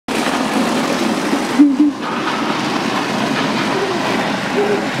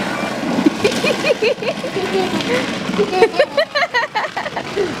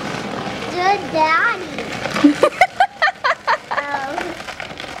Good daddy. Oh,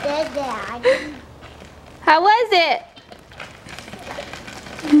 good daddy. How was it?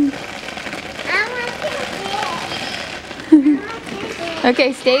 I want to get.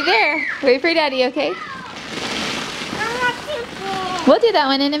 Okay, stay there. Wait for Daddy, okay? I want to get. We'll do that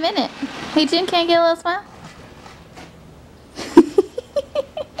one in a minute. Hey, Jen, can I get a little smile?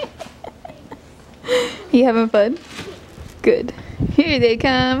 You having fun? Good. Here they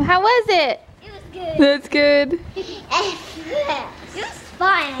come. How was it? It was good. That's good. It was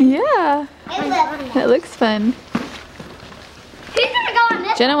fun. Yeah, It was that looks fun. Who's gonna go on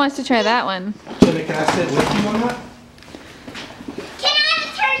this? Jenna wants to try that one. Jenna, can I sit with you on that? Can I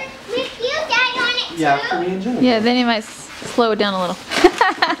turn with you, Daddy, on it Yeah, too? for me and Jenna. Yeah, then you might slow it down a little.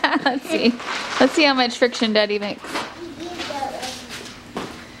 Let's see. Let's see how much friction Daddy makes.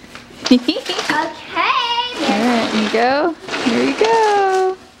 Okay. Alright, here you go. Here you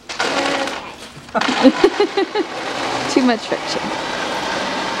go. Too much friction.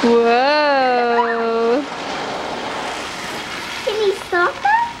 Whoa. Can you stop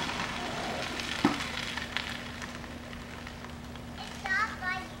that?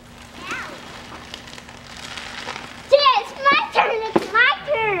 Dad, it's my turn. It's my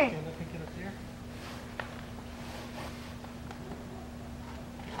turn.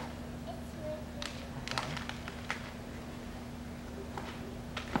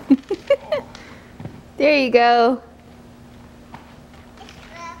 There you go.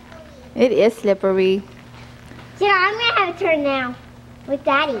 It is slippery. Dad, I'm gonna have a turn now with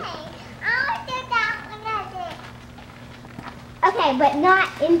Daddy. Okay, but not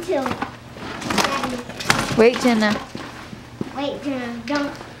until Daddy. Wait, Jenna. Wait, Jenna,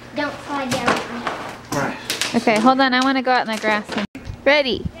 don't slide down. Right. Okay, hold on. I want to go out in the grass.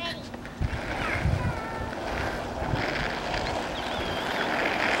 Ready.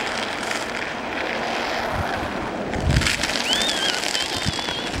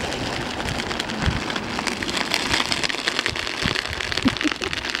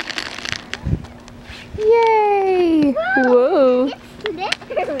 Yay! Whoa. It's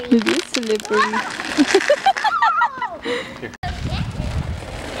slippery. It is slippery.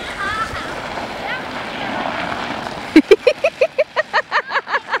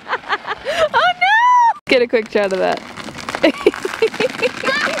 Oh no! Get a quick shot of that.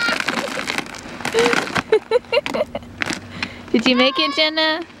 Did you make it,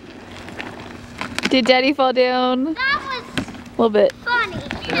 Jenna? Did Daddy fall down? That was A little bit. funny.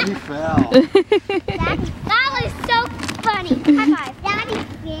 Daddy fell. That was so funny. High five.